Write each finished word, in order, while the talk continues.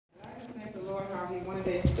He one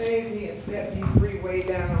day saved me and set me free way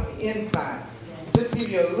down on the inside. Just give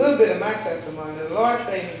you a little bit of my testimony. The Lord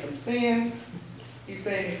saved me from sin, He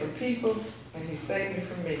saved me from people, and He saved me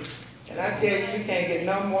from me. And I tell you can't get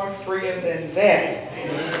no more freer than that.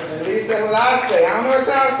 At least that's what I say. I don't know what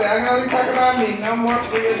y'all say. I can only talk about me. No more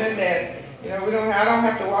freer than that. You know, I don't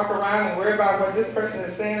have to walk around and worry about what this person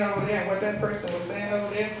is saying over there and what that person was saying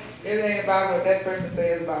over there. It ain't about what that person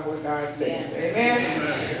says, it's about what God says. Amen?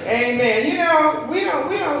 Amen. You know, we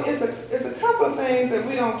don't, it's a couple of things that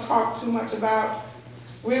we don't talk too much about.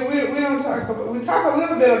 We don't talk about, we talk a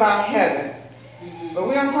little bit about heaven, but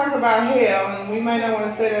we don't talk about hell, and we might not want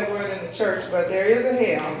to say that word in the church, but there is a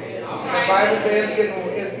hell. The Bible says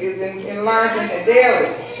it's enlarging it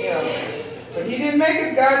daily, you know. But He didn't make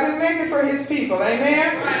it, God didn't make it for His people,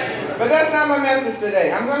 amen? But that's not my message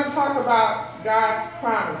today. I'm going to talk about God's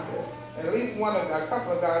promises, at least a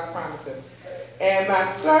couple of God's promises. And my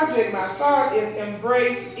subject, my thought is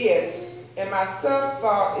embrace it, and my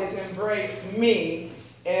sub-thought is embrace me,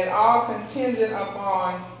 and it all contingent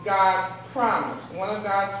upon God's promise, one of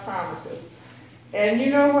God's promises. And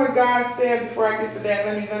you know what God said before I get to that?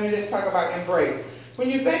 Let me just talk about embrace. When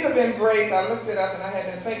you think of embrace, I looked it up and I had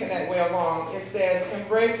been thinking that way along. It says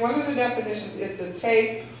embrace, one of the definitions is to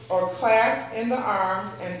take or clasp in the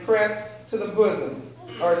arms and press to the bosom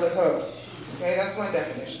or to hug. Okay, that's one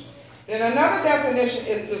definition. Then another definition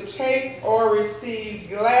is to take or receive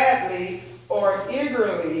gladly or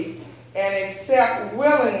eagerly and accept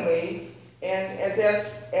willingly, and as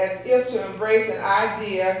if to embrace an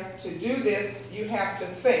idea. To do this, you have to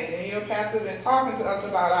think. And you know, Pastor's been talking to us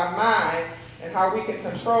about our mind and how we can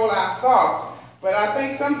control our thoughts. But I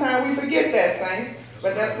think sometimes we forget that, saints.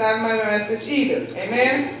 But that's not my message either.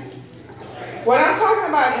 Amen? What I'm talking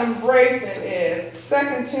about embracing is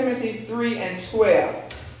 2 Timothy 3:12.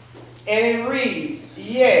 And it reads,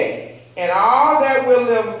 yea, and all that will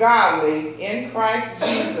live godly in Christ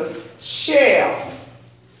Jesus shall.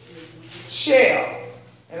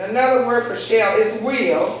 And another word for shall is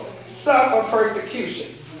will suffer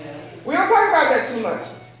persecution. We don't talk about that too much.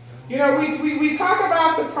 You know, we talk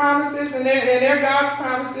about the promises, and they're God's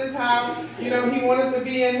promises, how, you know, He wants us to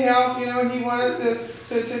be in health, you know, He wants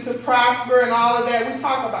us to prosper and all of that. We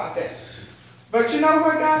talk about that. But you know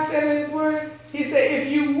what God said in His Word? He said,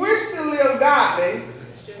 if you wish to live godly,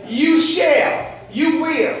 you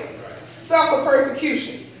will suffer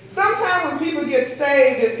persecution. Sometimes when people get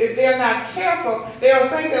saved, if they're not careful, they'll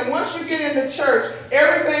think that once you get into church,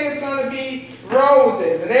 everything is going to be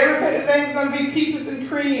roses and everything's going to be peaches and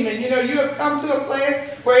cream. And, you know, you have come to a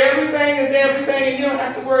place where everything is everything and you don't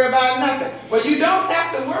have to worry about nothing. Well, you don't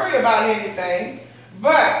have to worry about anything,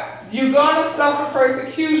 but you're going to suffer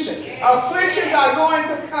persecution. Afflictions are going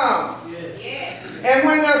to come. And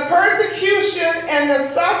when the persecution and the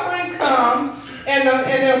suffering comes, and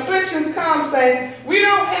the afflictions come, saints, we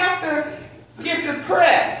don't have to get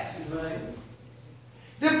depressed. Right.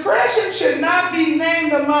 Depression should not be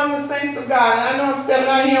named among the saints of God. And I know I'm stepping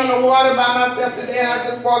out here on the water by myself today, and I'm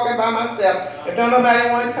just walking by myself. If don't nobody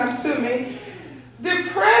want to come to me.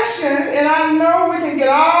 Depression, and I know we can get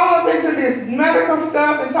all up into this medical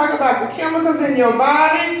stuff and talk about the chemicals in your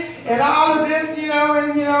body and all of this, you know,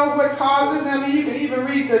 and you know what causes. I mean, you can even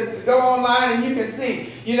go online and you can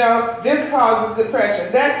see, you know, this causes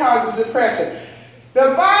depression, that causes depression.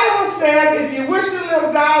 The Bible says if you wish to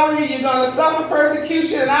live godly, you're going to suffer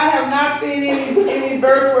persecution. And I have not seen any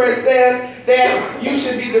verse where it says that you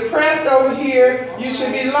should be depressed over here, you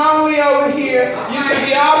should be lonely over here, you should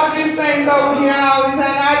be all of these things over here and all these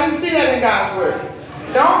things. I didn't see that in God's Word.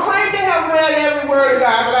 Don't claim to have read every word of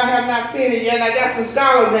God, but I have not seen it yet. And I got some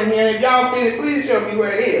scholars in here. If y'all seen it, please show me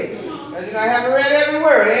where it is. Because you know, I haven't read every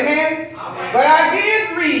word. Amen? But I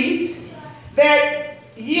did read that,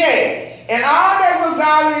 yea, and all that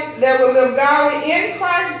will live godly in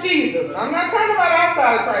Christ Jesus. I'm not talking about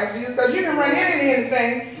outside of Christ Jesus, because you can run into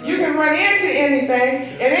anything, you can run into anything,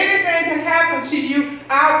 and anything can happen to you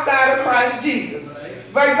outside of Christ Jesus.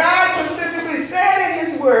 But God specifically said in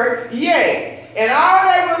His Word, yea, and all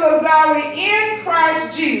that will live godly in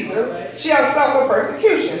Christ Jesus shall suffer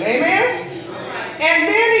persecution. Amen? And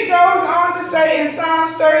then He goes on to say in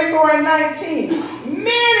Psalms 34:19,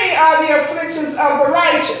 many are the afflictions of the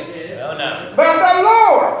righteous, but the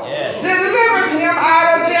Lord delivered him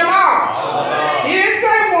out of them all. He didn't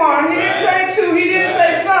say one, He didn't say two, He didn't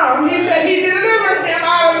say some. He said He delivered him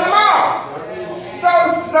out of them all. So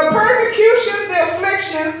the persecutions, the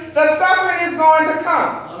afflictions, the suffering is going to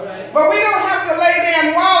come. But we don't have to lay there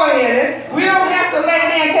and wallow in it. We don't have to lay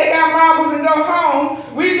there and take our marbles and go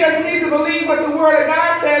home. We just need to believe what the Word of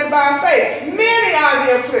God says by faith. Many are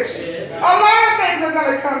the afflictions. A lot of things are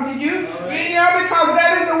going to come to you, because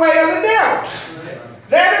that is the way of the devil.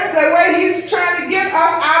 That is the way he's trying to get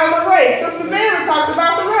us out of the race. Sister Mary talked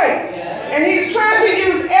about the race. And he's trying to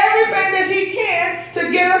use everything that he can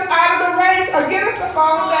to get us out of the race or get us to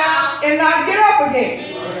fall down and not get up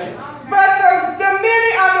again. But the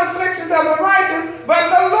many are the afflictions of the righteous, but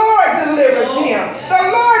the Lord delivered him. The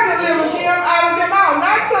Lord delivered him out of them all.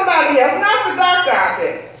 Not somebody else, not the doctor out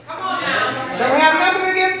there. Come on now. Don't have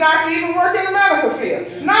nothing against doctors, even work in the medical field.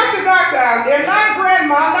 Not the doctor out there, not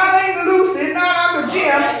grandma, not Aunt Lucy, not Uncle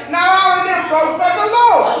Jim, not all of them folks, but the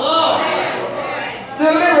Lord.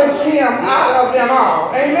 Delivereth him out of them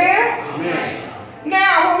all. Amen?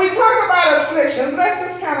 Now, when we talk about afflictions, let's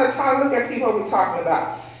just kind of look and see what we're talking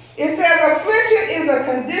about. It says affliction is a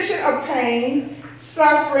condition of pain,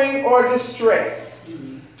 suffering, or distress.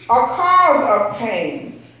 A cause of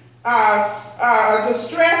pain,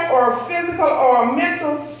 distress, or physical or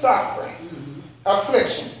mental suffering.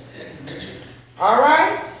 Affliction. All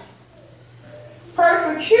right?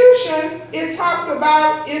 Persecution, it talks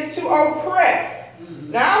about, is to oppress.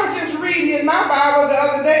 Now, I was just reading in my Bible the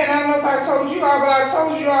other day, and I don't know if I told you all, but I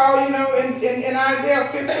told you all, in Isaiah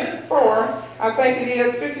 54, I think it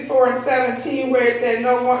is, 54 and 17, where it said,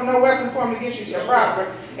 no weapon formed against you shall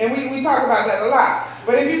prosper. And we talk about that a lot.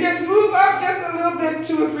 But if you just move up just a little bit,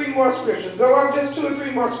 2 or 3 more scriptures, go up just 2 or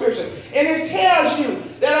 3 more scriptures, and it tells you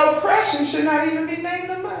that oppression should not even be named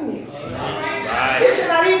among you. Right. It should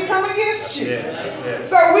not even come against you. Yeah,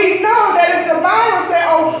 so we know that if the Bible says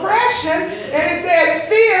oppression, and it says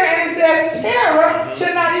fear, and it says terror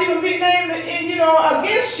should not even be named,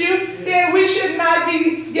 against you, then we should not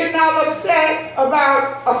be getting all upset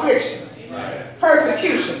about afflictions,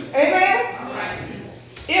 persecution. Amen?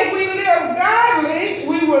 If we live godly,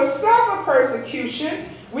 we will suffer persecution.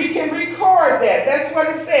 We can record that. That's what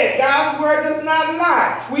it said. God's word does not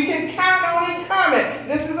lie. We can count on it coming.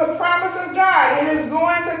 This is a promise of God. It is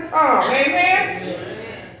going to come. Amen?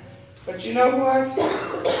 But you know what?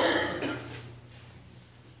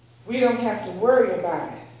 We don't have to worry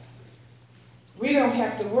about it. We don't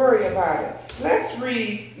have to worry about it. Let's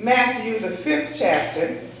read Matthew, the 5th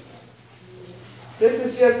chapter. This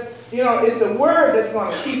is just, it's the word that's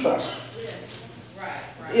going to keep us.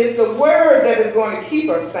 It's the word that is going to keep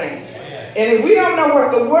us saints. And if we don't know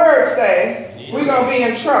what the word says, we're going to be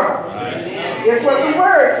in trouble. It's what the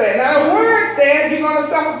word says. Now, the word says you're going to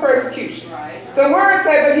suffer persecution. The word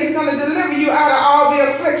says that he's going to deliver you out of all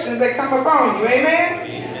the afflictions that come upon you. Amen?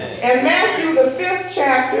 And Matthew, the 5th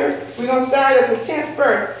chapter, we're going to start at the 10th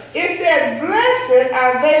verse. It said, blessed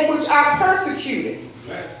are they which are persecuted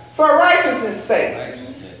for righteousness' sake,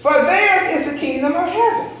 for theirs is the kingdom of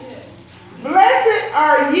heaven. Blessed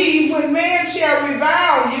are ye when men shall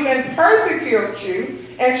revile you and persecute you,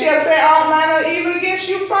 and shall say all manner of evil against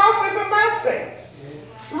you falsely for my sake.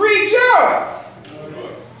 Rejoice.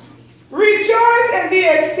 Rejoice and be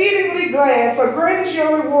exceedingly glad, for great is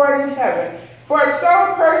your reward in heaven. For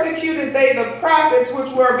so persecuted they the prophets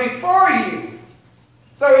which were before you.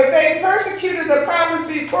 So if they persecuted the prophets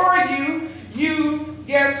before you,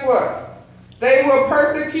 guess what? They will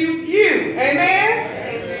persecute you.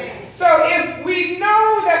 Amen? So if we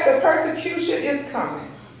know that the persecution is coming,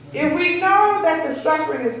 if we know that the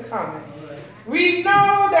suffering is coming, we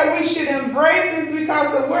know that we should embrace it,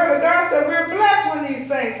 because the word of God said we're blessed when these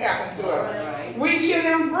things happen to us. We should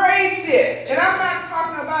embrace it. And I'm not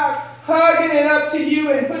talking about hugging it up to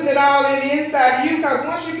you and putting it all in the inside of you, because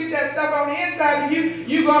once you get that stuff on the inside of you,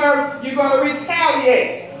 you're gonna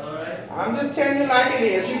retaliate. I'm just telling you like it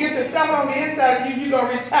is. You get the stuff on the inside of you, you're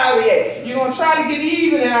going to retaliate. You're going to try to get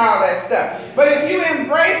even and all that stuff. But if you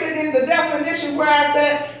embrace it in the definition where I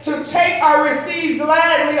said to take or receive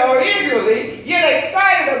gladly or eagerly, get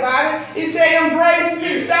excited about it, he said embrace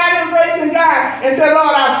me, start embracing God and say,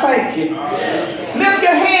 Lord, I thank you. Lift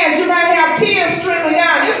your hands. You might have tears streaming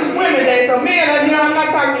down. This is Women's Day, so men, I'm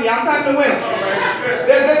not talking to you. I'm talking to women.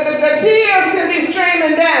 The tears can be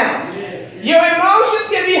streaming down. Your emotions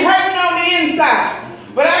can be hurting on the inside.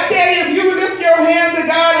 But I tell you, if you lift your hands to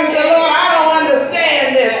God and say, Lord, I don't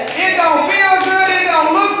understand this. It don't feel good, it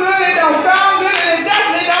don't look good, it don't sound good, and it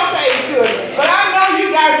definitely don't taste good. But I know you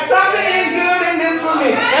got something good in this for me.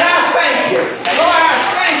 And I thank you. Lord, I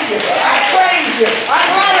thank you. I praise you. I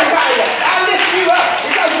glorify you. I lift you up.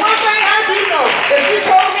 Because one thing I do know, that you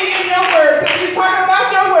told me in your word, since we're talking about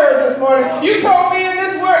your word this morning, you told me in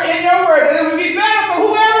your word that it would be better for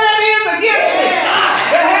whoever that is against me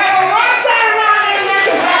to have a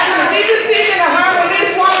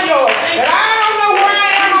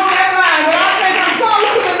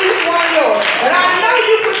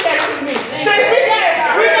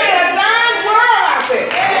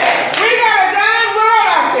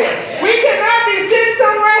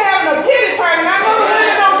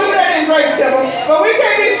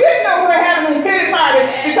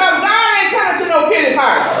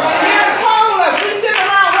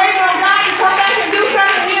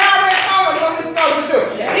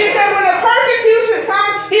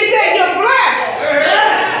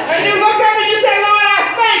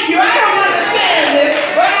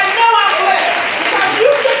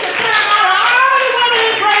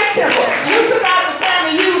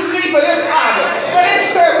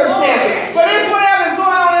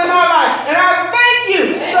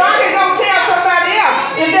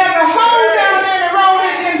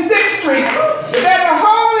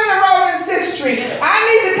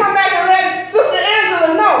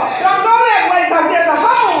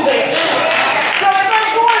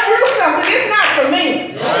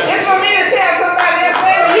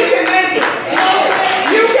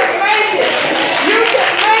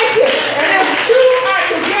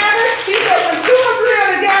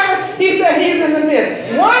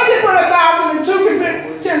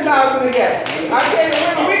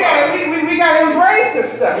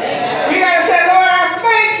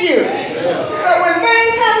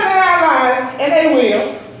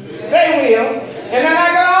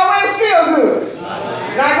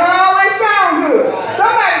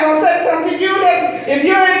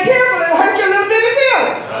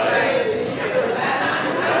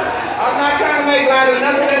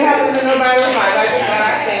nothing that happens in nobody's life. I just thought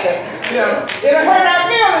I'd say that. It'll hurt our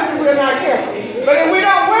feelings if we're not careful. But if we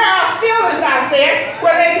don't wear our feelings out there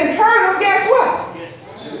where they can hurt them, guess what?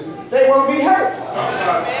 They won't be hurt.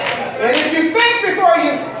 And if you think before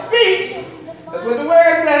you speak, that's what the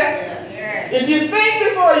word says. If you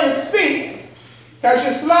think before you speak, because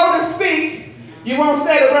you're slow to speak, you won't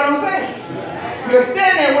say the wrong thing. You'll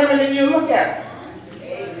stand there, women, and you look at them.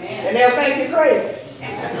 And they'll think you're crazy.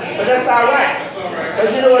 But that's all right.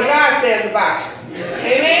 Because you know what God says about you.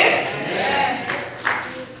 Amen?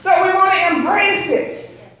 So we want to embrace it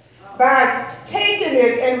by taking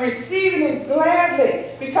it and receiving it gladly.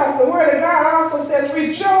 Because the Word of God also says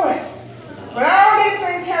rejoice. When all these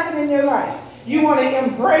things happen in your life, you want to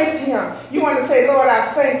embrace Him. You want to say, Lord, I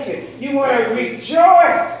thank you. You want to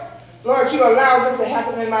rejoice. Lord, you allowed this to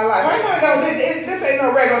happen in my life. I know this ain't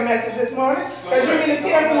no regular message this morning. Because you mean to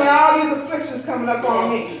tell me when all these afflictions coming up on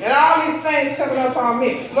me and all these things coming up on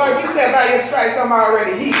me, Lord, you said by your stripes I'm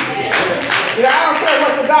already healed. I don't care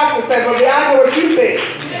what the doctor said, but I know what you said.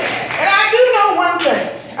 And I do know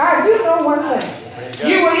one thing.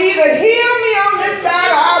 You will either heal me on this side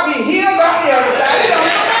or I'll be healed on the other side. It don't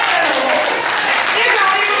matter no more. It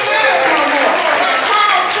don't even matter no more. Like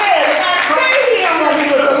Paul said, if I stay here, I'm going to be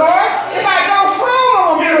with the Lord. If I go home,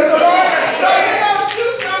 I'm going to be with the Lord. So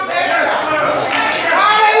shoot your best shot.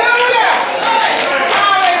 Hallelujah.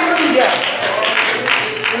 Hallelujah.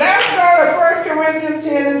 Let's go to 1 Corinthians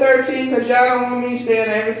 10 and 13 because y'all don't want me saying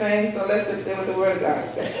everything. So let's just say what the Word of God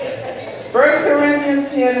says. 1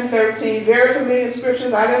 Corinthians 10 and 13, very familiar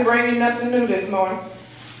scriptures. I didn't bring you nothing new this morning.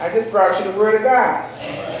 I just brought you the Word of God.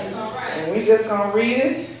 And we just going to read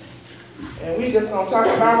it. And we just going to talk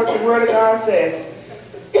about what the Word of God says.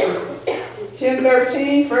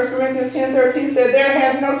 10:13, 1 Corinthians 10:13 said, there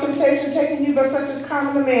has no temptation taken you but such as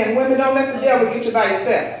common to man. Women, don't let the devil get you by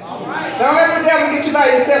yourself. Don't let the devil get you by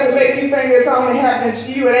yourself and make you think it's only happening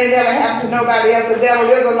to you. It ain't never happened to nobody else. The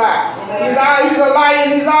devil is a lie. He's a liar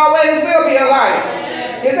and he's always will be a liar.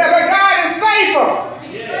 He said, but God is faithful.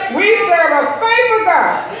 We serve a faithful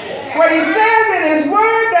God. What He says in His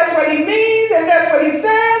Word, that's what He means, and that's what He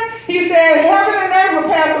says. He said, heaven and earth will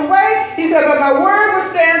pass away. He said, but my word will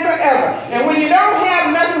stand forever. And when you don't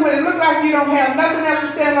have nothing, when it looks like you don't have nothing else to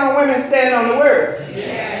stand on, women stand on the Word.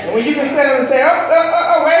 And when you can stand up and say,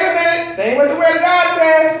 wait a minute, that ain't what the Word of God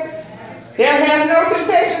says. There has no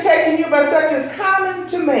temptation taken you but such as common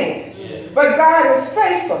to man. But God is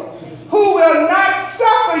faithful, who will not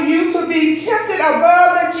suffer you to be tempted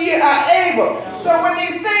above that ye are able. So when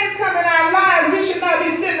these things come in our lives, we should not be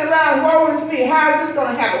sitting around, woe is me, how is this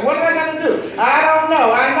going to happen? What am I going to do? I don't know.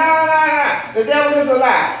 The devil is a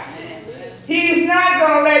lie. He's not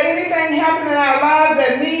going to let anything happen in our lives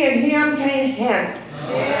that me and him can't handle.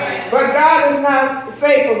 But God is not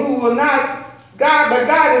faithful, but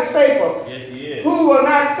God is faithful. Yes, He is. Who will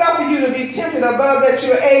not suffer you to be tempted above that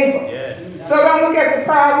you're able. Yes. So don't look at the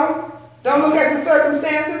problem. Don't look at the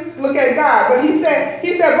circumstances. Look at God. But He said,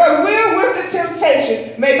 but will with the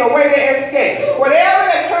temptation make a way to escape. Whatever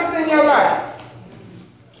that comes in your life,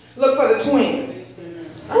 look for the twins.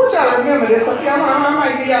 I want y'all to remember this. So see, I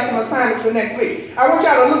might give y'all some assignments for next week. I want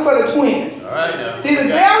y'all to look for the twins. All right, now. See, the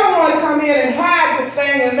devil want to come in and hide this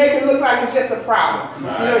thing and make it look like it's just a problem.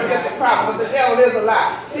 Right. It's just a problem. But the devil is a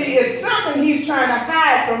lie. See, it's something he's trying to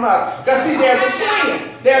hide from us. Because see, there's a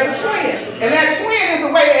twin. There's a twin. And that twin is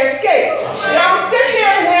a way to escape. Y'all sit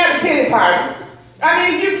here and have a pity party. I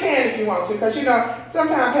mean, you can if you want to, because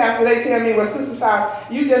sometimes, Pastor, they tell me, well, Sister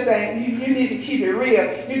Faust, you just ain't, you need to keep it real.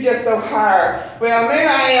 You're just so hard. Well, maybe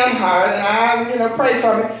I am hard, and I, pray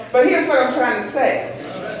for me. But here's what I'm trying to say.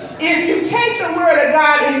 If you take the Word of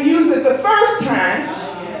God and use it the first time,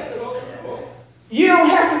 you don't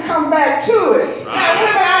have to come back to it. Now,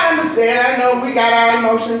 women, I understand. I know we got our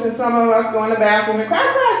emotions, and some of us go in the bathroom and cry. I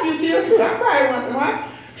cry a few tears, too. I cry once in a while.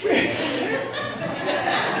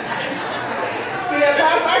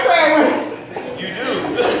 I cry when you do.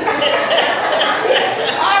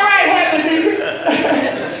 All right, Heather Deacon.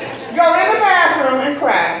 Go in the bathroom and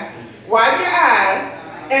cry. Wipe your eyes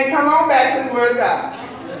and come on back to the Word of God.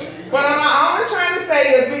 What I'm only trying to say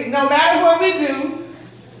is no matter what we do,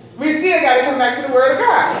 we still got to come back to the Word of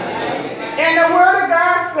God. And the Word of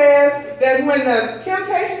God says that when the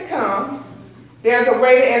temptation comes, there's a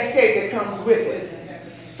way to escape that comes with it.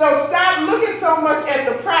 So stop looking so much at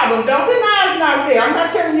the problem. Don't deny it's not there. I'm not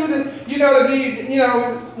telling you to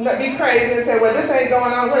be crazy and say, well, this ain't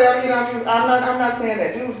going on, whatever. I'm not saying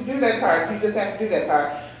that. Do that part. You just have to do that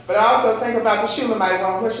part. But also think about the Shulamite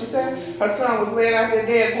woman. What she said? Her son was laying out there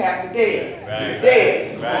dead, Pastor, dead. Right.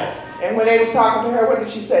 Dead. Right. And when they was talking to her, what did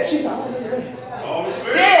she say? She said, all is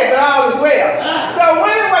well. Dead, but all is well. So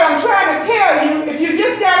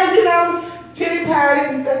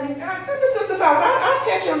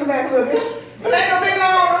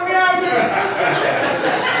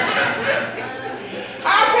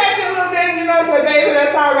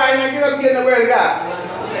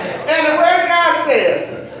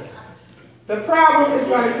the problem is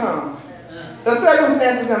going to come. The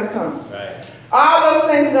circumstance is going to come. Right. All those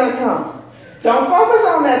things are going to come. Don't focus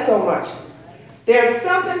on that so much. There's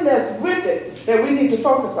something that's with it that we need to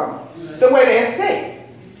focus on. The way to escape.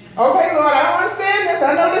 Okay, Lord, I don't understand this.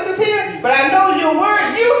 I know this is here, but I know your word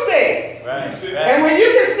you said. Right. And when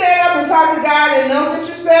you can stand up and talk to God in no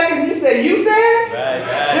disrespect, and you say, you said?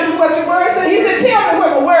 Right. This is what your word said. He said, tell me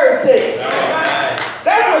what the word said. Right.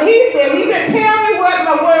 That's what he said. He said, tell me what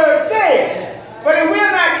my word said. But if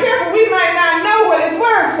we're not careful, we might not know what his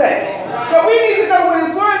word said. So we need to know what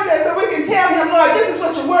his word says so we can tell him, Lord, this is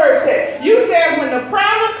what your word said. You said when the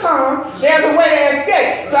problem comes, there's a way to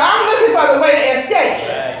escape. So I'm looking for the way to escape.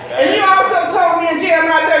 And you also told me in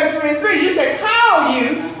Jeremiah 33:3, you said, call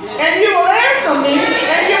you, and you will answer me,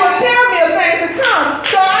 and you will tell me of things to come.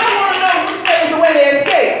 So I want to know which way is the way to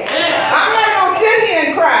escape. I'm not going to sit here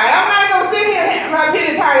and cry. I'm not going to sit here and have my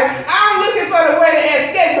pity party. I'm looking for the way to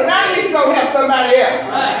escape because I need to go help somebody else.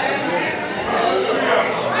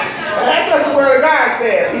 And that's what the word of God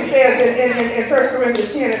says. He says in 1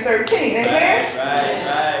 Corinthians 10 and 13. Amen?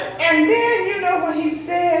 Right. And then, you know, when he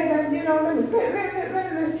said that, you know, let me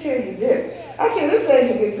just tell you this. I tell you, this thing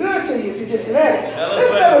can get good to you if you just let it.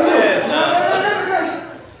 Let's go to Luke.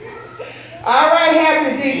 All right,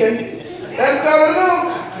 happy deacon. Let's go to Luke.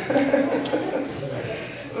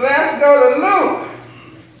 Let's go to Luke.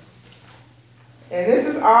 And this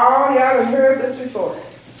is all, y'all have heard this before.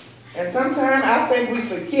 And sometimes I think we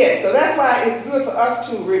forget. So that's why it's good for us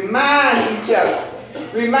to remind each other.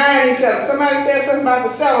 Remind each other. Somebody said something about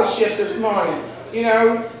the fellowship this morning. You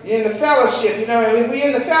know, in the fellowship, you know, and when we're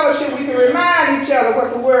in the fellowship, we can remind each other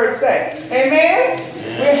what the word says. Amen?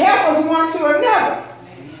 We'll help us one to another.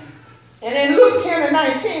 And in Luke 10 and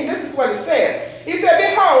 19, this is what it says. He said,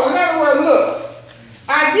 behold, in other words, look,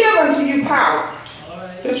 I give unto you power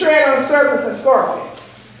to tread on serpents and scorpions,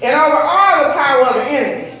 and over all the power of the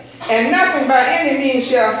enemy, and nothing by any means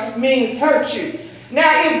shall hurt you. Now,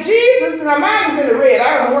 if Jesus, now mine is in the red.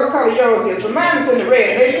 I don't know what color yours is, but mine is in the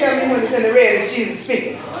red. They tell me when it's in the red, it's Jesus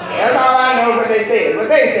speaking. That's all I know what they said.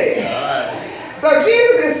 So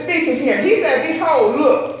Jesus is speaking here. He said, behold,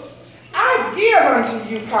 look, I give unto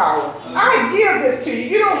you power. I give this to you.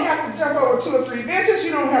 You don't have to jump over 2 or 3 benches.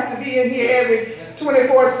 You don't have to be in here every 24/7.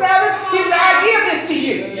 He said, I give this to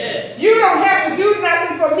you. You don't have to do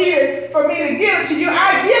nothing for me to give it to you.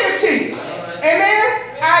 I give it to you. Amen?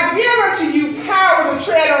 I give unto you power to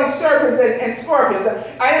tread on serpents and scorpions. In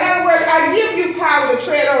other words, I give you power to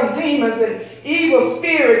tread on demons and evil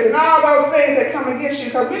spirits and all those things that come against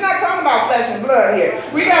you. Because we're not talking about flesh and blood here.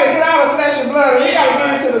 We got to get out of flesh and blood and we got to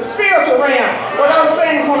get into the spiritual realm where those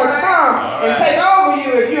things want to come and take over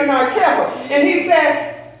you if you're not careful. And he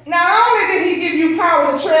said, not only did he give you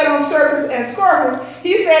power to tread on serpents and scorpions,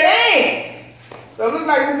 he said, and. So it looks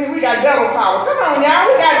like to me we got double power. Come on, y'all,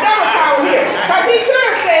 we got double power here. Because he could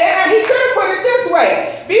have said, and he could have put it this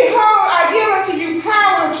way, behold, I give unto you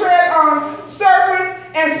power to tread on serpents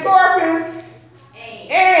and scorpions,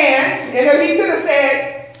 and then he could have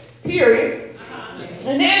said, period.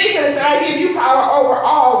 And then he could have said, I give you power over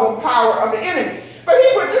all the power of the enemy. But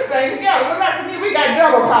he put this thing together. Look like to me we got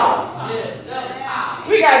double power.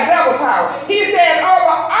 We got double power. He said,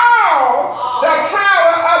 over all the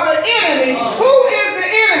power of the enemy. Who is the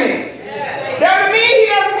enemy? Doesn't mean he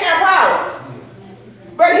doesn't have power.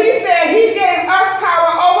 But he said he gave us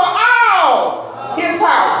power over all his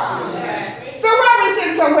power. So why are we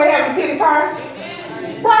sitting somewhere having a pity party?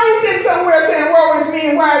 Why are we sitting somewhere saying, woe is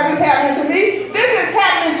me and why is this happening to me? This is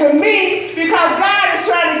happening to me because God is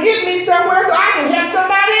trying to get me somewhere so I can help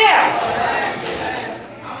somebody else.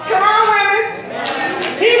 Come on, women.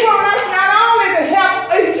 He wants us not only to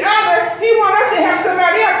help each other, he wants us to help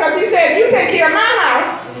somebody else because he said, if you take care of my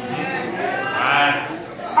house,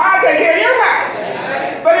 I'll take care of your house.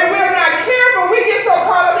 But if we're not careful, we get so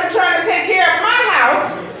caught up in trying to take care of my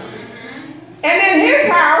house, and then his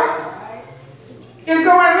house is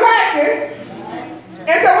going lacking.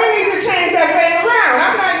 And so we need to change that thing around.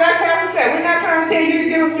 I'm not, like Pastor said, we're not trying to tell you to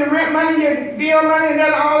give up your rent money, your bill money, and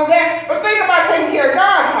all of that. But think about taking care of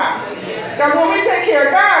God's house. Because when we take care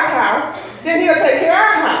of God's house, then he'll take care of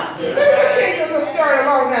our house. Let me just tell you a little story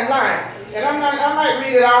along that line. And I might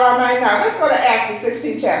read it all, I might not. Let's go to Acts, the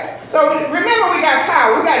 16th chapter. So remember, we got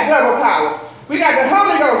power. We got double power. We got the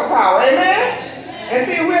Holy Ghost power. Amen? And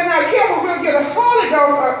see, if we're not careful, we'll get a Holy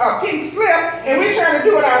Ghost, a pink slip, and we're trying to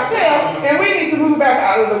do it ourselves, and we need to move back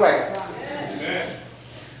out of the way.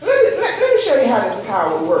 Let me show you how this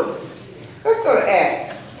power works. Let's go to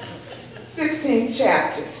Acts, 16th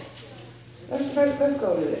chapter. Let's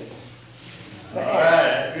go to this. All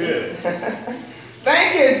right, good.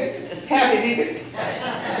 Thank you, Happy Deacon.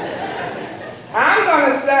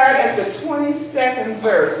 start at the 22nd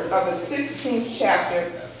verse of the 16th chapter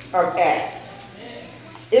of Acts.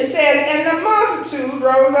 It says, and the multitude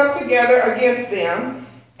rose up together against them,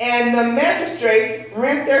 and the magistrates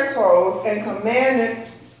rent their clothes and commanded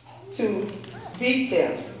to beat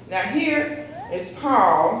them. Now here is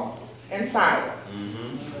Paul and Silas.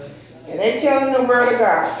 And they telling the word of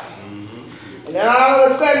God. And then all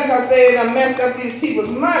of a sudden, because they done messed up these people's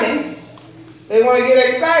money, they want to get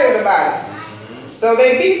excited about it. So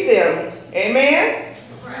they beat them. Amen?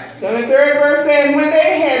 Then the third verse says, when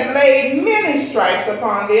they had laid many stripes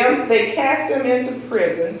upon them, they cast them into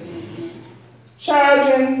prison,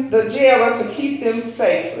 charging the jailer to keep them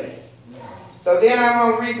safely. So then I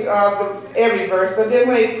won't read every verse, but then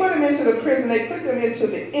when they put them into the prison, they put them into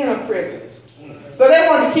the inner prison. So they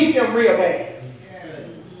wanted to keep them real bad.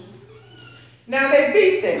 Now they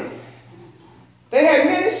beat them. They had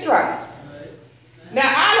many stripes. Now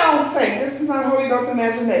I don't think, this is my Holy Ghost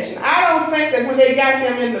imagination, I don't think that when they got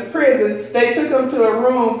them in the prison, they took them to a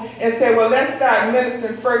room and said, well, let's start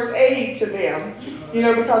administering first aid to them. You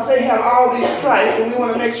know, because they have all these stripes and we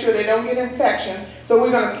want to make sure they don't get infection. So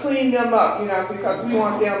we're going to clean them up, you know, because we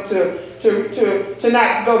want them to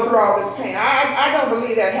not go through all this pain. I don't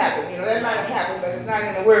believe that happened. You know, that might have happened, but it's not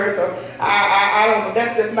in the Word, so I don't,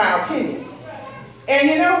 that's just my opinion. And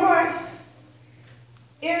you know what?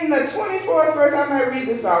 In the 24th verse, I might read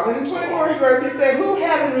this all. In the 24th verse, it said, who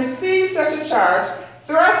having received such a charge,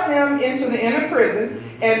 thrust them into the inner prison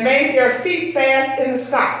and made their feet fast in the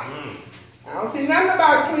stocks. I don't see nothing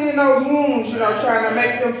about cleaning those wounds, you know, trying to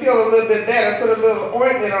make them feel a little bit better, put a little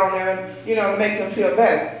ointment on there, and, you know, to make them feel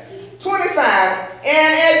better. 25, and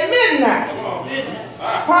at midnight,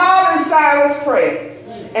 Paul and Silas prayed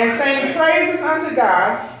and sang praises unto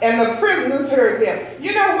God, and the prisoners heard them.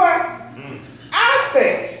 You know what? I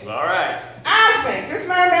think, just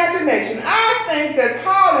my imagination, I think that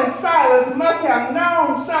Paul and Silas must have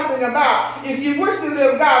known something about if you wish to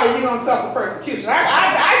live godly, you're going to suffer persecution.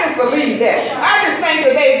 I just believe that. I just think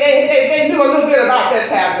that they knew a little bit about that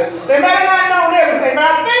passage. They might have not known everything, but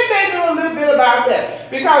I think they knew a little bit about that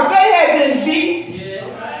because they had been beat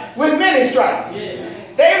with many stripes.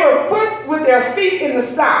 They were put with their feet in the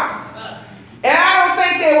stocks. And I don't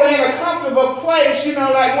think they were in a comfortable place, you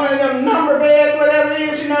know, like one of them number beds, whatever it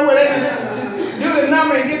is, you know, where they can just do the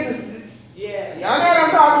number and get this. Yeah. Y'all know what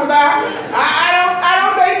I'm talking about? I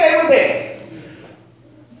don't think they were there.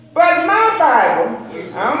 But my Bible,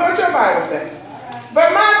 I don't know what your Bible says,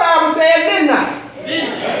 but my Bible said at midnight.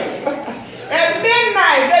 At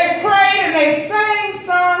midnight, they prayed and they sang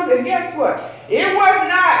songs, and guess what? It was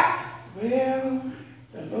not, well,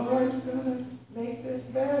 the Lord's going to make this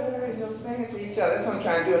better, you know, sing it to each other. That's what I'm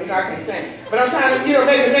trying to do. You know, I can't sing. But I'm trying to, you know,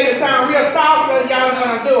 make it sound real soft, because y'all know what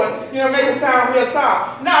I'm doing. You know, make it sound real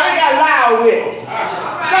soft. No, they got loud with it.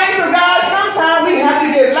 Saints of God, sometimes we have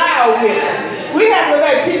to get loud with it. We have to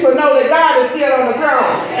let people know that God is still on the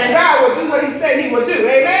throne. And God will do what he said he would do.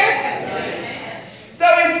 Amen? So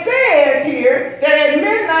it says here that at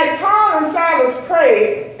midnight, Paul and Silas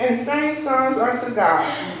prayed and sang songs unto God.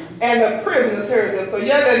 And the prisoners heard them. So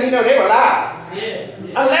yeah, then you know they were loud. Yes.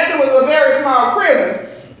 Unless it was a very small prison,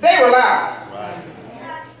 they were loud. Right.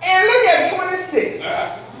 And look at 26.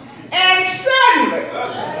 And suddenly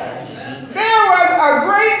there was a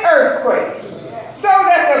great earthquake, so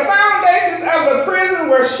that the foundations of the prison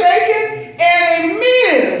were shaken, and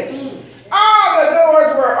immediately all the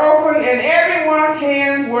doors were open and everyone's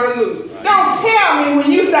hands were loose. Don't tell me when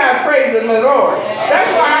you start praising the Lord. That's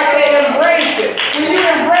why I say embrace it. When you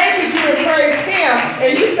embrace it, you embrace him,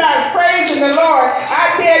 and you start praising the Lord.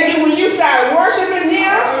 I tell you, when you start worshiping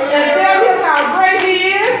him and tell him how great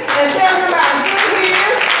he is and tell him how good he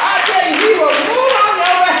is, I tell you, he will move on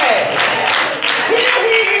your behalf. Here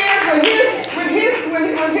he is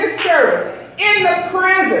with his servants in the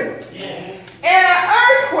prison. And an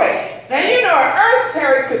earthquake. Now, you know, an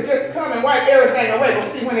earthquake could just come and wipe everything away.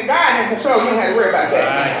 But see, when the God in control, you don't have to worry about that.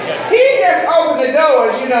 He just opened the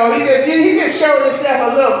doors, you know. He just showed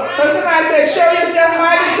himself a little. When somebody says, show yourself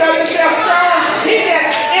mighty, show yourself strong, he just,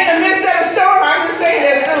 in the midst of the storm, I'm just saying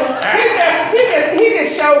that soon. He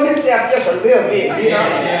just showed himself just a little bit, you know.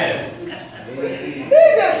 He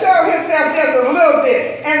just showed himself just a little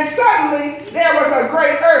bit. And suddenly, there was a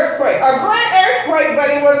great earthquake. A great earthquake,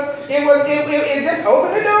 but it just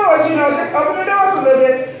opened the doors, you know, just opened the doors a little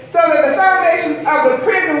bit, so that the foundations of the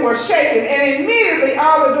prison were shaken, and immediately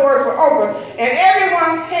all the doors were open, and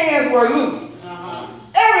everyone's hands were loose.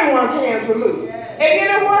 Everyone's hands were loose. And you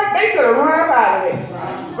know what? They could have run up out of there.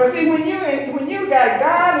 But see, when you got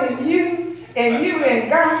God in you, and you in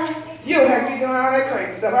God, you don't have to be doing all that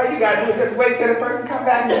crazy stuff. All you got to do is just wait till the person come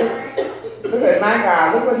back and just Look at my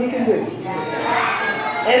God. Look what he can do.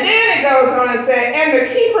 And then it goes on and says, and the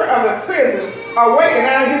keeper of the prison awakened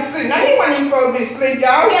out of his sleep. Now, he wasn't even supposed to be asleep,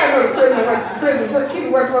 y'all. He had to know the prison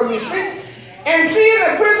keeper wasn't supposed to be asleep. And seeing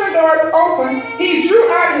the prison doors open, he drew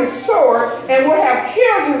out his sword and would have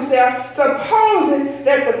killed himself, supposing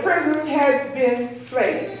that the prisoners had been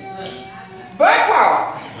slain. But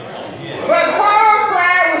Paul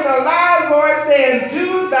cried with a loud voice, saying,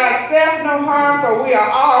 do thyself no harm, for we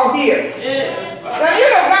are all here. Now, you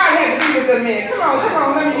know God had to be with them men. Come on,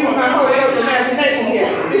 let me use my Holy Ghost imagination here.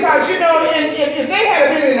 Because, you know, if they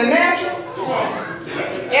had been in the natural,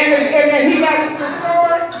 and he got his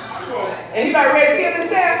sword, and he about ready to kill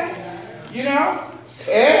himself, you know,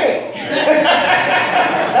 hey.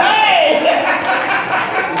 Hey!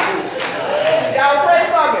 Y'all pray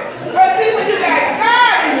for me. But see, when you got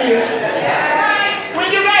God in you,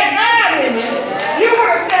 you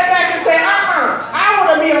want to step back and say, I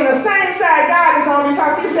want to be on the same side God is on,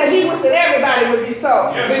 because he said he wished that everybody would be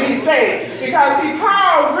saved. Because see,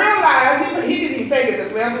 Paul realized, he didn't even think it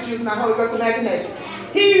this way, I'm just using my Holy Ghost imagination.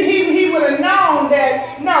 He would have known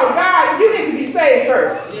that, no, God, you need to be saved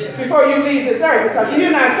first before you leave this earth. Because if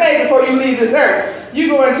you're not saved before you leave this earth, you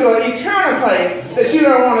go into an eternal place that you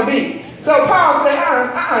don't want to be. So Paul said,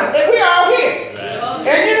 we're all here.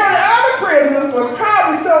 And you know, the other prisoners were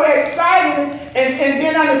probably so excited and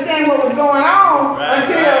didn't understand what was going on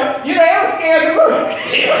until, you know, they were scared to look.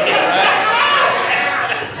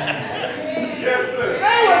 Yes, sir.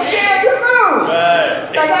 They were scared to move.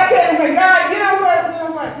 Because I tell you, when God, you know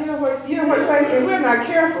what, saints, and we're not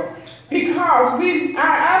careful. Because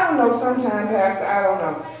I don't know sometimes, Pastor, I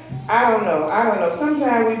don't know.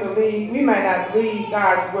 Sometimes we might not believe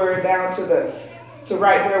God's word down to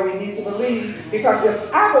right where we need to believe. Because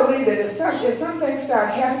I believe that if some things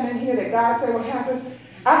start happening here that God said will happen,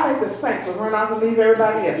 I think the saints will run off and leave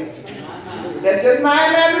everybody else. That's just my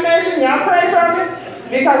imagination. Y'all pray for me.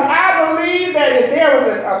 Because I believe that if there was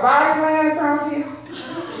a body laying across here,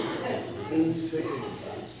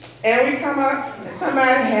 and we come up and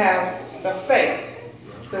somebody have the faith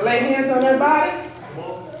to lay hands on that body,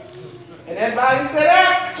 and that body sit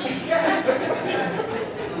up.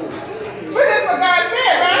 But that's what God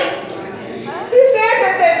said, right? He said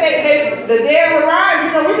that the dead will rise.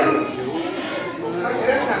 You know, we can. Okay,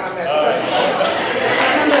 that's not my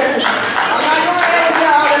message. I'm not going there with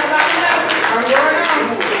y'all. That's not my message. I'm going on.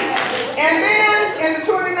 And then in the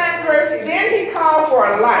 29th verse, then he called for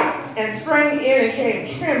a light and sprang in and came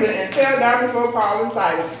trembling and fell down before Paul and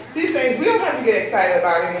Silas. See, saints, we don't have to get excited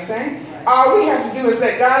about anything. All we have to do is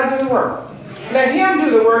let God do the work. Let him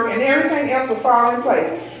do the work, and everything else will fall in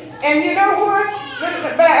place. And you know what?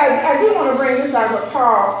 But I do want to bring this out what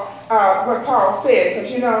Paul said,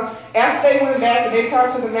 because you know, after they went back and they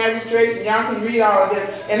talked to the magistrates, and y'all can read all of this,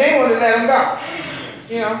 and they wanted to let him go.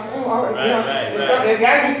 You know, it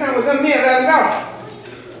got to be something with them men, let him go.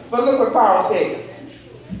 But look what Paul said.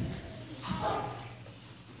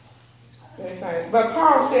 But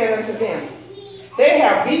Paul said unto them, they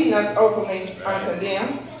have beaten us openly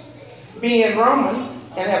uncondemned, being Romans,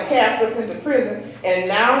 and have cast us into prison, and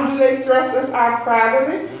now do they thrust us out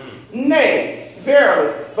privately? Nay,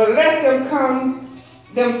 verily, but let them come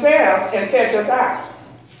themselves and fetch us out.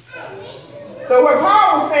 So what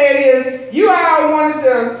Paul was saying is, you all wanted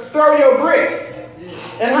to throw your brick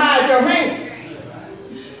and hide your hand.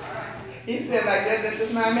 He said like that, that's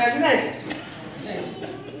just my imagination.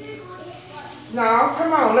 No,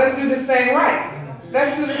 come on, let's do this thing right.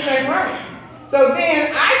 Let's do this thing right. So then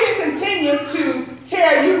I can continue to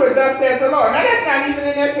tell you what thus says the Lord. Now that's not even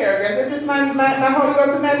in that paragraph. That's just my Holy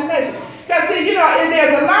Ghost imagination. Because see, you know,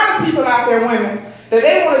 there's a lot of people out there, women, that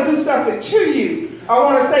they want to do something to you or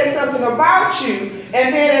want to say something about you.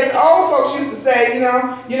 And then as old folks used to say, you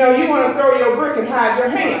want to throw your brick and hide your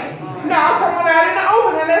hand. No, come on out in the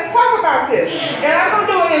open and let's talk about this. And I'm going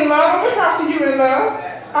to do it in love. I'm going to talk to you in love.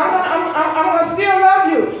 I'm going to still love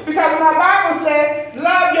you. Because my Bible said,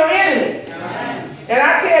 love your enemies. And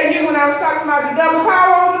I tell you, when I was talking about the double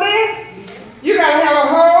power over there, you got to have a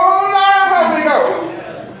whole lot of Holy Ghost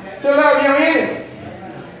to love your enemies.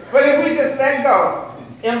 But if we just let go,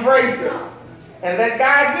 embrace it, and let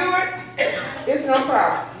God do it, it's no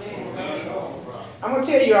problem. I'm going to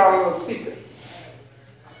tell you all a little secret.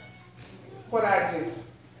 What I do.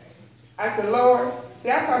 I said, Lord, see,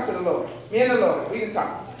 I talk to the Lord. Me and the Lord, we can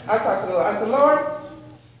talk. I talk to the Lord. I said, Lord,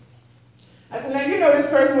 now you know this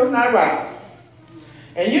person was not right.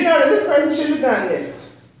 And you know that this person shouldn't have done this.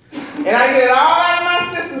 And I get it all out of my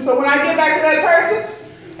system. So when I get back to that person,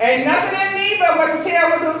 ain't nothing in me but what to tell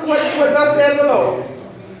what thus says the Lord.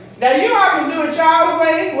 Now you all can do it y'all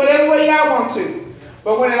way, whatever way y'all want to.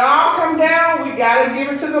 But when it all comes down, we got to give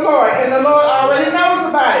it to the Lord. And the Lord already knows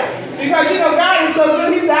about it. Because, God is so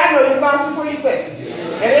good. He said, I know your thoughts before you think.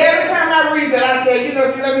 And every time I read that, I say, if you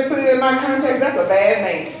let me put it in my context, that's a bad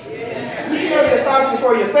man. You know your thoughts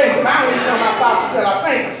before you think them. I don't even know my thoughts until I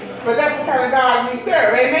think them. But that's the kind of God we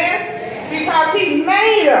serve. Amen? Because he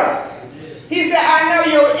made us. He said, I know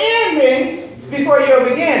your ending before your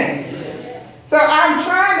beginning. So I'm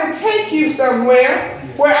trying to take you somewhere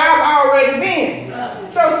where I've already been.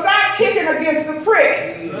 So stop kicking against the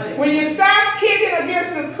prick. When you stop kicking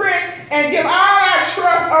against the prick and give all our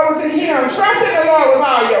trust over to him, trust in the Lord with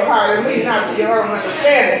all your heart and lean not to your own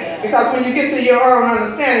understanding. Because when you get to your own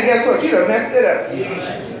understanding, guess what? You done messed it up.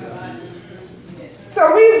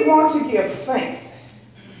 So we want to give thanks.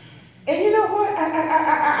 And you know what?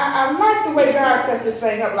 I like the way God set this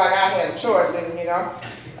thing up like I had a choice in it,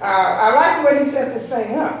 I like the way he set this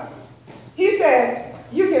thing up. He said,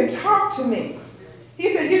 you can talk to me. He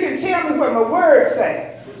said, you can tell me what my words say.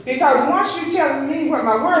 Because once you tell me what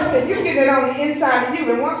my words say, you get it on the inside of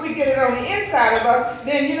you. And once we get it on the inside of us,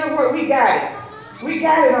 then you know what? We got it. We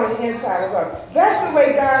got it on the inside of us. That's the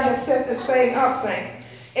way God has set this thing up, saints.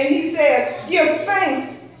 And he says, give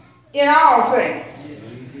thanks in all things.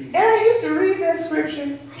 And I used to read that scripture,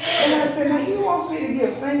 and I said, now he wants me to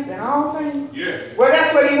give thanks in all things? Yeah. Well,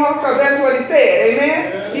 that's what he wants, because that's what he said,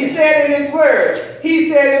 amen? Yeah. He said in his word. He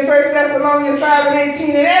said in 1 Thessalonians 5:18,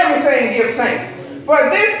 in everything give thanks. For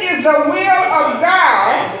this is the will of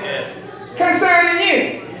God concerning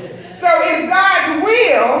you. So it's God's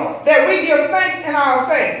will that we give thanks in all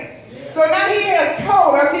things. So now he has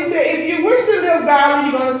told us, he said, if you wish to live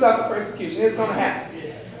godly, you're going to suffer persecution. It's going to happen.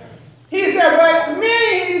 He said,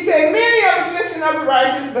 many are the affliction of the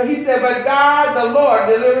righteous, but he said, but God, the Lord,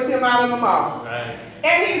 delivers him out of them all. Right.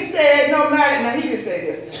 And he said, no matter, now he didn't say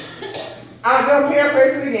this. I'm going to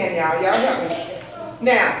paraphrase it again, y'all. Y'all help me.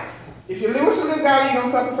 Now, if you wish to live godly, you're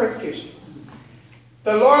going to suffer persecution.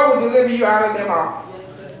 The Lord will deliver you out of them all.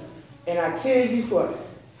 And I tell you what,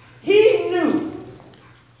 he knew,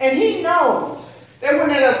 and he knows, that when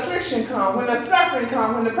that affliction comes, when the suffering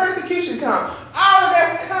comes, when the persecution comes, all of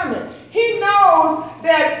that's coming. He knows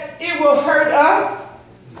that it will hurt us.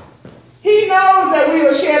 He knows that we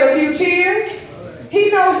will shed a few tears.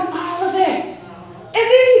 He knows all of that. And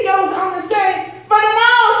then he goes on to say, but in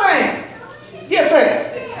all things, give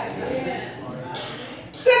thanks.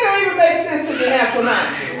 That don't even make sense to the natural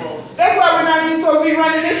mind. That's why we're not even supposed to be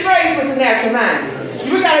running this race with the natural mind.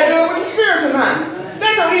 We got to do it with the spiritual mind.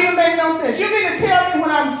 That don't even make no sense. You mean to tell me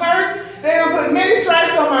when I'm hurt, they done put many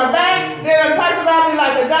stripes on my back, they done talked about me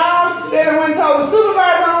like a dog, they done went and told the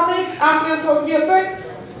supervisor on me, I'm still supposed to give thanks?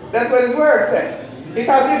 That's what his word said.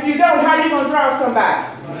 Because if you don't, how are you going to draw somebody?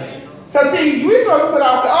 Because see, we're supposed to put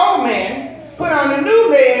off the old man, put on the new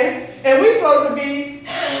man, and we're supposed to be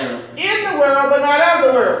in the world, but not of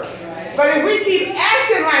the world. But if we keep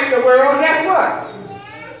acting like the world, guess what?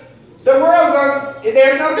 The world's going,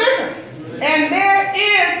 there's no difference. And there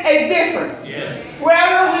is a difference. Yes.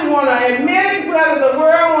 Whether we want to admit it, whether the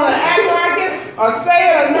world want to act like it, or say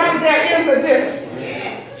it or not, there is a difference.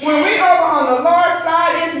 When we over on the Lord's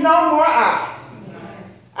side, it's no more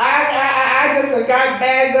I just got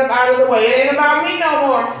bagged up out of the way. It ain't about me no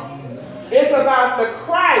more. It's about the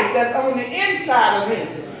Christ that's on the inside of me.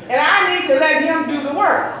 And I need to let him do the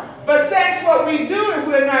work. But that's what we do if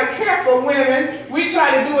we're not careful, women. We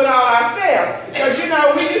try to do it all ourselves. Because,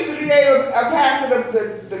 we used to be able, a pastor,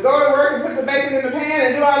 to go to work and put the bacon in the pan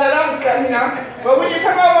and do all that other stuff, But when you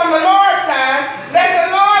come over on the Lord's side, let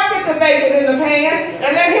the Lord put the bacon in the pan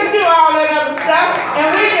and let him do all that other stuff. And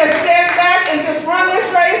we just stand back and just run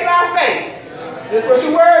this race by faith. This is what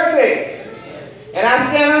your word says. And I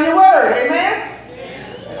stand on your word. Amen?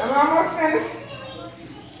 And I'm almost finished.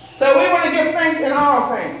 So we want to give thanks in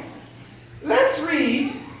all things. Let's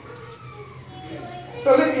read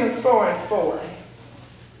Philippians 4:4.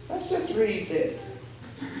 Let's just read this.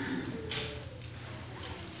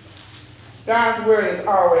 God's word is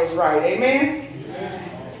always right. Amen?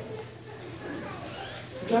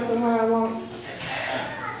 Is that the one I want?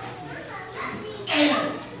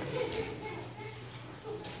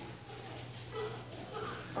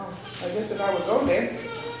 Oh, I guess if I would go there.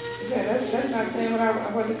 That's not saying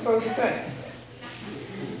what it's supposed to say.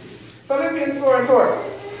 Philippians 4:4.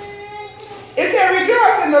 It said,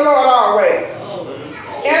 rejoice in the Lord always.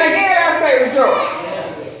 And again I say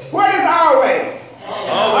rejoice. What is always?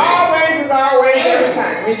 Always is always every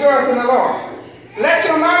time. Rejoice in the Lord. Let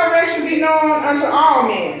your moderation be known unto all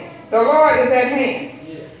men. The Lord is at hand.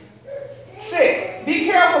 6. Be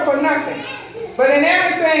careful for nothing, but in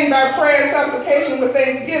everything by prayer and supplication with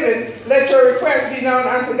thanksgiving, let your requests be known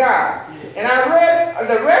unto God. And I read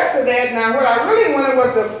the rest of that. Now, what I really wanted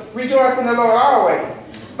was to rejoice in the Lord always.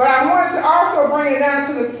 But I wanted to also bring it down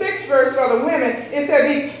to the 6th verse for the women. It said,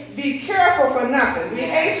 be careful for nothing. Be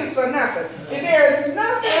anxious for nothing. And there is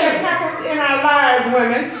nothing that happens in our lives,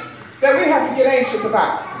 women, that we have to get anxious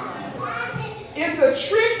about. It's a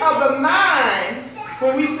trick of the mind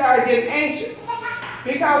when we start getting anxious.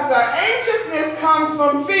 Because the anxiousness comes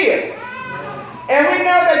from fear. And we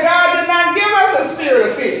know that God did not give us a spirit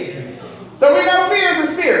of fear. So we know fear is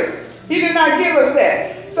a spirit. He did not give us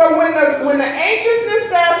that. So when the anxiousness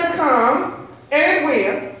starts to come, and it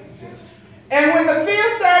will, and when the fear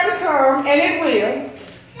starts to come, and it will,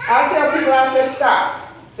 I tell people, I say, stop.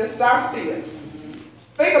 Just stop still.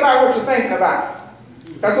 Think about what you're thinking about.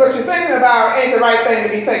 Because what you're thinking about ain't the right thing to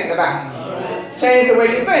be thinking about. Change the way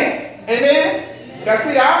you think. Amen? Now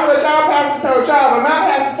see, I don't know what y'all pastor told y'all, but my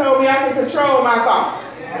pastor told me I could control my thoughts.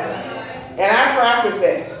 And I practiced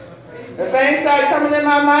that. The things started coming in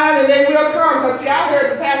my mind, and they will come. Because see, I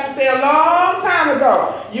heard the pastor say a long time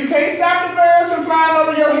ago, you can't stop the birds from flying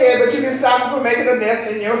over your head, but you can stop them from making a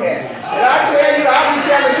nest in your head. And I tell you, I'll be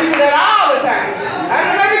telling people that all the time.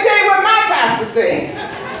 Let me tell you what my pastor said.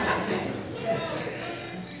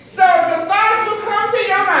 So the thoughts will come to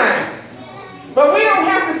your mind, but we don't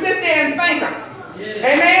have to sit there and think them.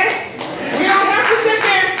 Amen? We don't have to sit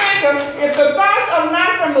there and think them. If the thoughts are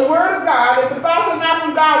not from the Word of God, if the thoughts are not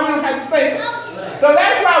from God, we don't have to think them. So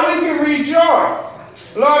that's why we can rejoice.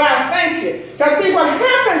 Lord, I thank you. Because see, what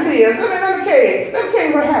happens is, let me tell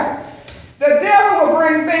you what happens. The devil will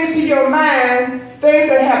bring things to your mind, things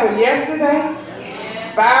that happened yesterday,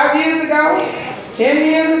 5 years ago, 10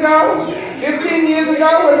 years ago, 15 years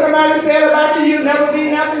ago, when somebody said about you, you'll never be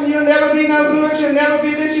nothing, you'll never be no good, you'll never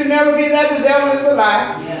be this, you'll never be that. The devil is a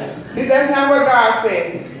lie. Yes. See, that's not what God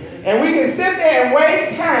said. And we can sit there and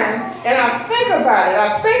waste time, and I think about it.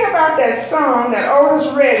 I think about that song that Otis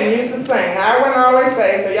Redding used to sing. I wouldn't always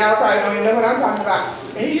say, so y'all probably don't even know what I'm talking about.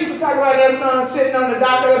 And he used to talk about that song, sitting on the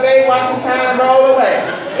dock of the bay, watching time roll away.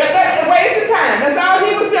 That's a waste of time. That's all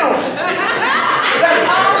he was doing. That's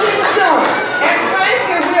all he was doing. And saints,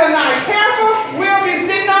 if we are not careful, we'll be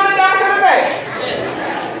sitting on the dock of the bay.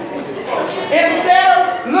 Instead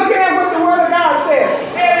of looking at what the Word of God says.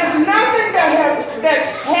 There is nothing that has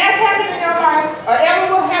happened in your life or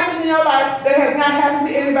ever will happen in your life that has not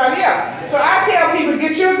happened to anybody else. So I tell people,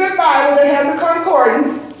 get you a good Bible that has a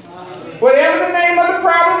concordance. Whatever the name of the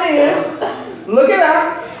problem is, look it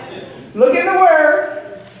up. Look in the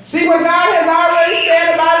Word. See what God has already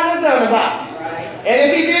said about it and done about it. And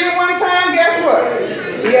if he did it one time, guess what?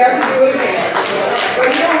 We have to do it again.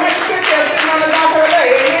 But you don't have to sit there sitting on the dock of the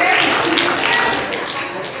bay. Amen?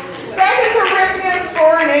 2 Corinthians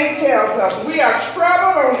 4:8 tells us, we are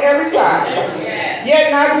troubled on every side,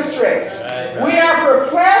 yet not distressed. We are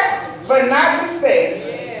perplexed, but not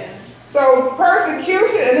despaired. So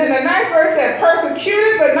persecution, and then the 9th verse said,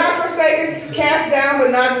 persecuted but not forsaken, cast down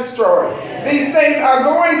but not destroyed. These things are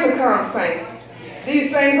going to come, saints.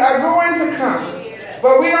 These things are going to come.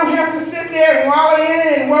 But we don't have to sit there and wallow in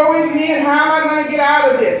it and woe is me and how am I going to get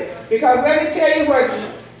out of this? Because let me tell you what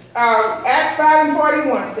Acts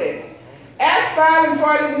 5:41 said. Acts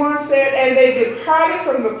 5:41 said, and they departed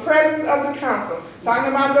from the presence of the council,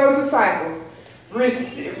 talking about those disciples,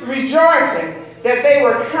 rejoicing that they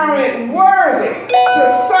were counted worthy to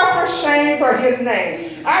suffer shame for his name.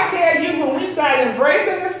 I tell you, when we start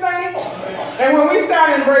embracing this thing, and when we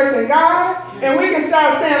start embracing God, and we can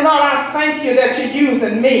start saying, Lord, I thank you that you're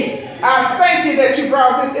using me. I thank you that you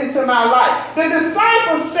brought this into my life. The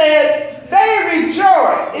disciples said they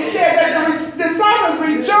rejoiced. It said that the disciples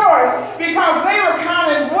rejoiced because they were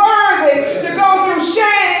counted worthy to go through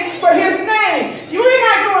shame for his name. We're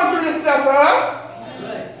not going through this stuff for us.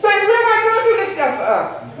 Saints, we're not going through this stuff for us.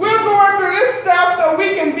 We're going through this stuff so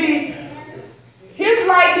we can be, his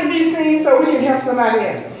light can be seen so we can help somebody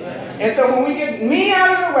else. And so when we get me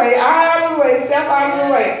out of the way, I out of the way, step out of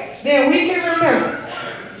the way, then we can remember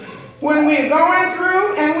when we're going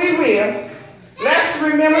through, and we will, let's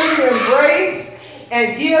remember to embrace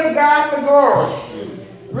and give God the glory.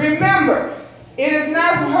 Remember, it is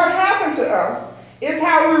not what happened to us, it's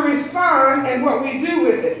how we respond and what we do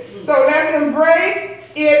with it. So let's embrace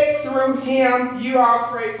it through him. You all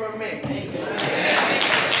pray for me.